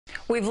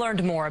We've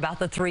learned more about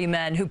the three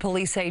men who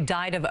police say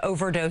died of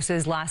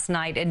overdoses last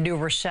night in New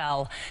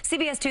Rochelle.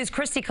 CBS 2's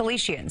Kristie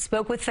Keleshian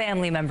spoke with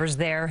family members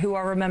there who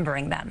are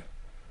remembering them.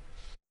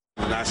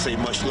 And I say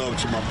much love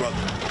to my brother.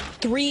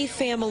 Three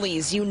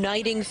families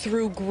uniting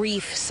through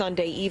grief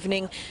Sunday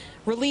evening,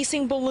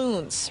 releasing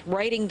balloons,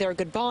 writing their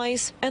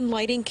goodbyes, and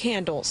lighting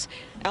candles.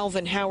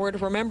 Alvin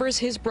Howard remembers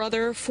his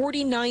brother,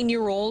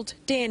 49-year-old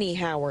Danny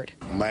Howard.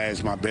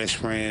 My best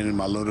friend,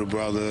 my little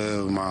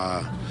brother,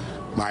 my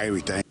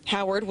everything.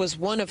 Howard was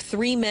one of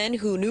three men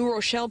who New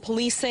Rochelle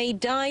police say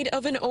died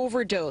of an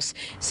overdose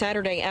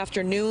Saturday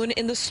afternoon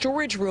in the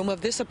storage room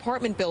of this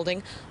apartment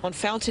building on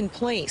Fountain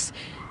Place.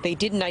 They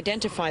didn't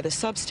identify the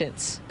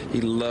substance. He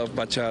loved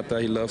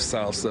bachata, he loved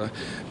salsa,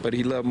 but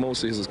he loved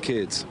mostly his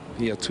kids.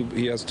 He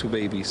has two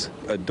babies,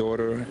 a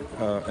daughter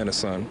and a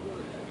son,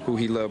 who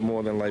he loved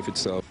more than life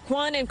itself.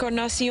 Juan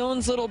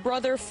Encarnacion's little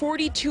brother,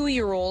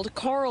 42-year-old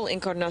Carl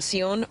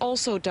Encarnacion,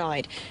 also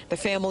died. The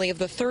family of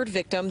the third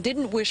victim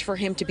didn't wish for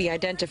him to be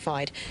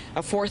identified.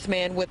 A fourth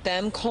man with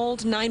them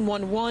called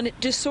 911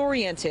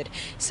 disoriented,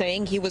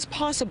 saying he was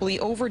possibly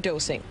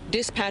overdosing.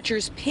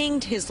 Dispatchers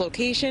pinged his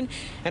location,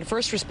 and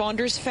first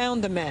responders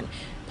found the men.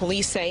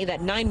 Police say that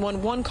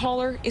 911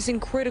 caller is in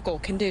critical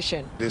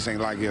condition. This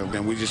ain't like him,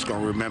 then we just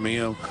gonna remember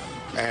him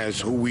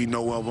as who we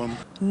know of him.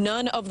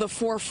 None of the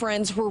four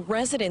friends were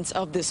residents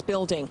of this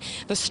building.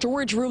 The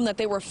storage room that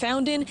they were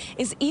found in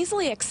is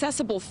easily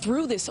accessible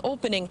through this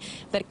opening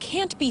that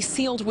can't be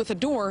sealed with a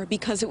door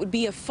because it would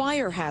be a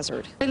fire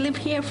hazard. I live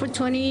here for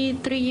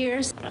 23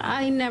 years.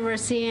 I never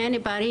see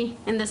anybody.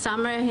 In the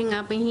summer, I hang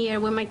up in here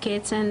with my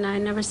kids, and I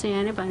never see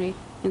anybody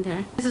in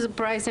there. This is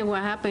surprising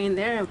what happened in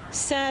there.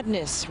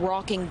 Sadness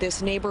rocking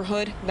this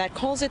neighborhood that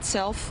calls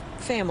itself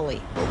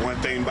family. But one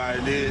thing about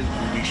it is,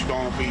 be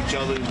strong for each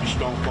other, be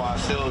strong for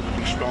ourselves, and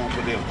be strong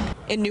for them.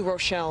 In New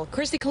Rochelle,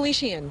 Kristie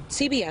Keleshian,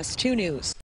 CBS 2 News.